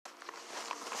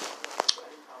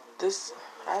This,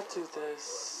 I do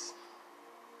this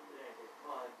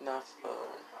not for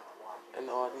an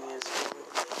audience.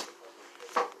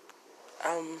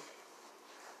 I'm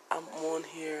on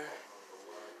here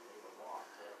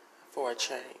for a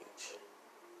change.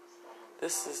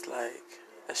 This is like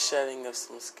a shedding of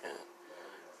some skin.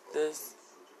 This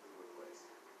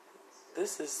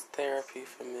is therapy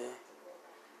for me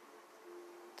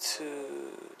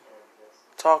to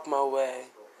talk my way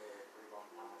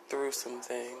through some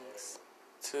things,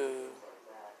 to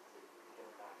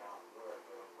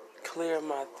clear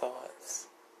my thoughts,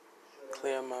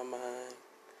 clear my mind,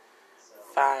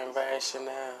 find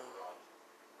rationale.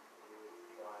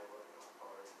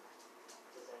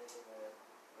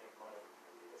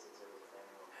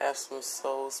 Have some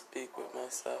soul speak with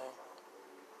myself.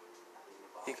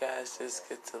 You guys just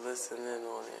get to listen in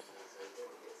on it.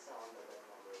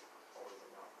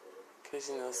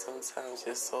 Because, sometimes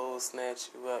your soul snatch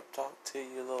you up, talk to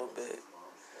you a little bit,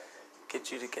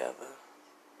 get you together.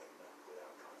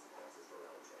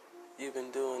 You've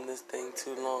been doing this thing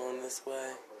too long this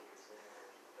way.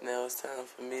 Now it's time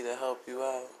for me to help you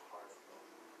out.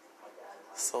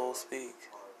 Soul speak.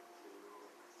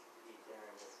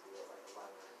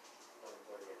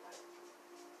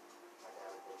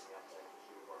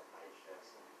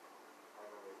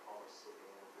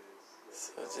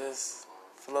 So just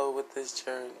flow with this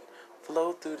journey.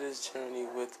 Flow through this journey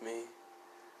with me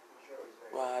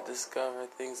while I discover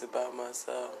things about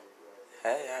myself.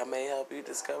 Hey, I may help you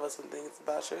discover some things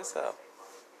about yourself.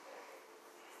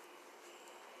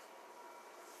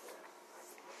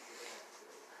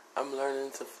 I'm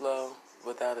learning to flow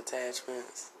without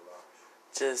attachments.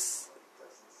 Just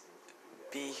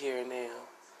be here now.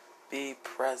 Be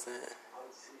present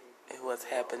in what's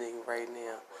happening right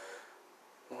now.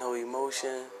 No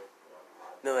emotion,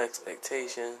 no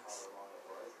expectations,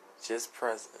 just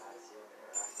present.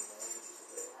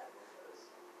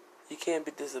 You can't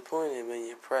be disappointed when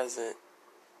you're present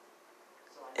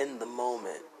in the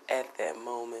moment, at that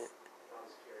moment,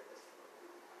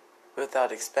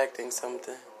 without expecting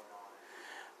something,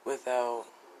 without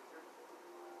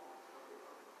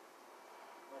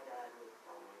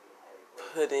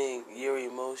putting your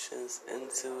emotions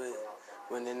into it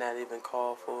when they're not even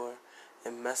called for,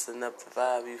 and messing up the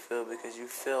vibe you feel because you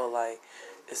feel like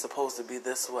it's supposed to be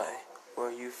this way,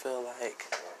 or you feel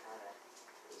like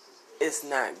it's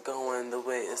not going the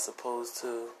way it's supposed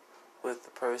to with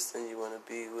the person you want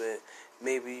to be with.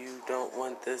 Maybe you don't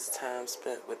want this time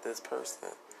spent with this person,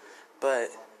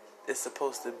 but it's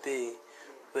supposed to be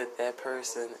with that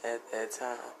person at that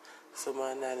time. So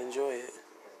why not enjoy it?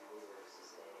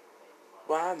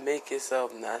 Why make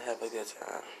yourself not have a good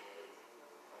time?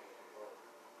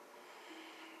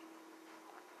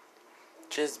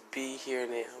 Just be here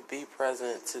now. Be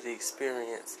present to the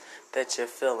experience that you're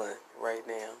feeling right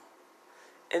now.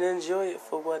 And enjoy it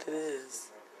for what it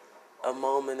is. A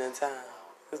moment in time.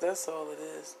 Because that's all it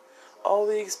is. All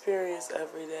we experience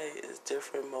every day is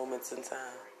different moments in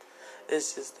time.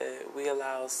 It's just that we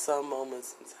allow some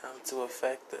moments in time to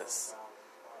affect us.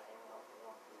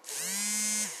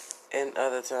 And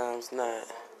other times not.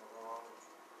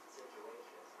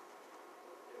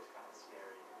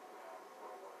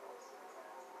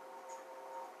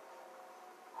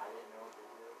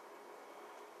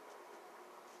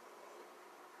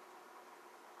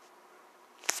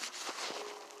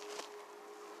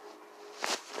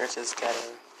 I just got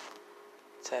a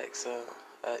text,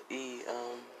 an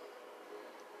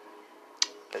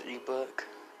ebook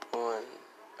on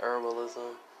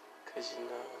herbalism, because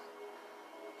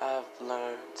I've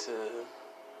learned to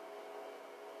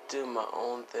do my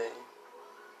own thing,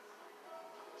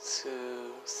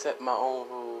 to set my own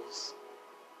rules,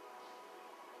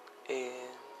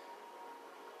 and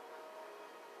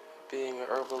being an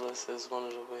herbalist is one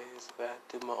of the ways that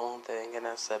I do my own thing and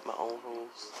I set my own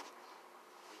rules.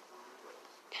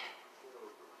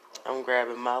 I'm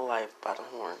grabbing my life by the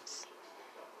horns.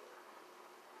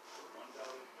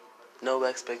 No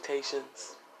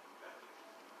expectations.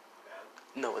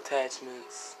 No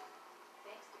attachments.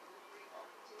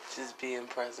 Just being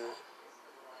present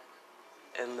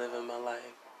and living my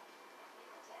life.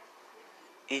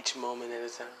 Each moment at a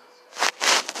time.